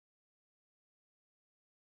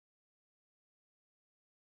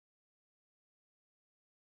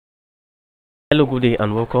Hello, good day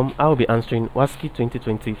and welcome. I will be answering WASSCE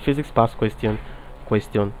 2020 Physics Past question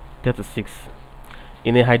 36.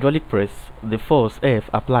 In a hydraulic press, the force F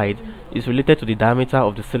applied is related to the diameter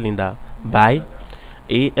of the cylinder by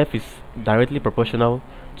A. F is directly proportional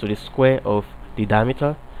to the square of the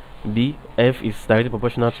diameter. B. F is directly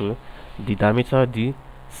proportional to the diameter. D.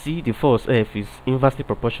 C. The force F is inversely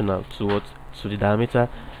proportional to what? To the diameter.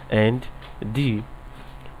 And D.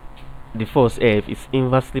 The force F is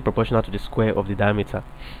inversely proportional to the square of the diameter.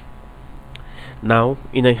 Now,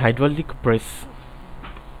 in a hydraulic press,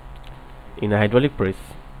 the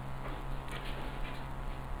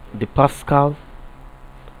Pascal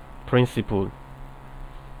principle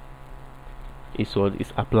is what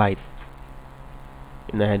is applied.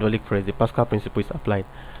 In a hydraulic press, the Pascal principle is applied,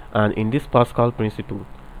 and in this Pascal principle,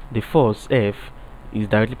 the force F is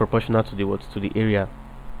directly proportional to the what? To the area.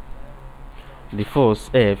 The force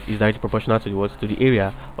F is directly proportional to the what? To the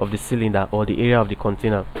area of the cylinder or the area of the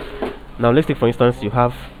container. Now let's take, for instance, you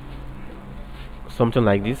have something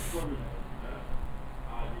like this.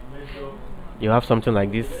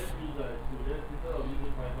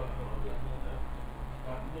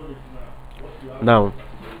 Now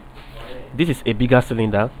this is a bigger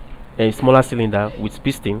cylinder, a smaller cylinder with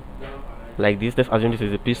piston like this. Let's assume this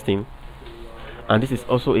is a piston, and this is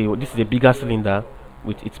also a bigger cylinder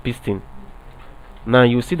with its piston. Now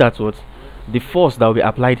you see that what the force that will be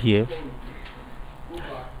applied here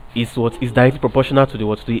is what is directly proportional to the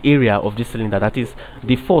what? To the area of this cylinder. That is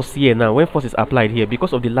the force here. Now when force is applied here,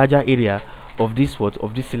 because of the larger area of this what?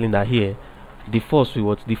 Of this cylinder here, the force will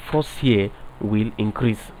what? The force here will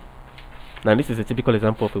increase. Now this is a typical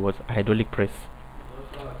example of a what? Hydraulic press.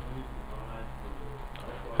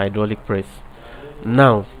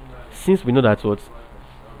 Now since we know that what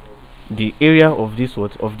the area of this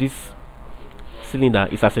what? Of this cylinder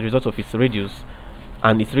is as a result of its radius,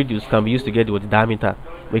 and its radius can be used to get the diameter,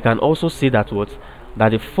 we can also say that what? That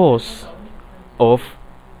the force of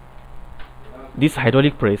this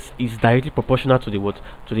hydraulic press is directly proportional to the what?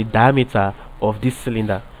 To the diameter of this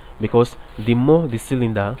cylinder, because the more the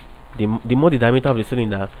cylinder, the more the diameter of the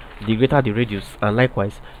cylinder, the greater the radius, and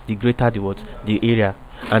likewise the greater the what? The area,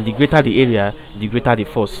 and the greater the area, the greater the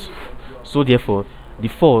force. So therefore the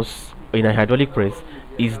force in a hydraulic press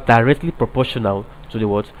is directly proportional to the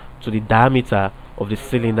what? To the diameter of the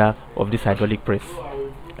cylinder of this hydraulic press,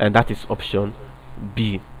 and that is option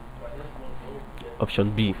B.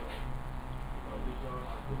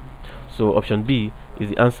 So option B is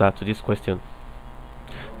the answer to this question.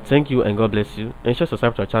 Thank you and God bless you. Ensure to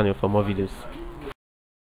subscribe to our channel for more videos.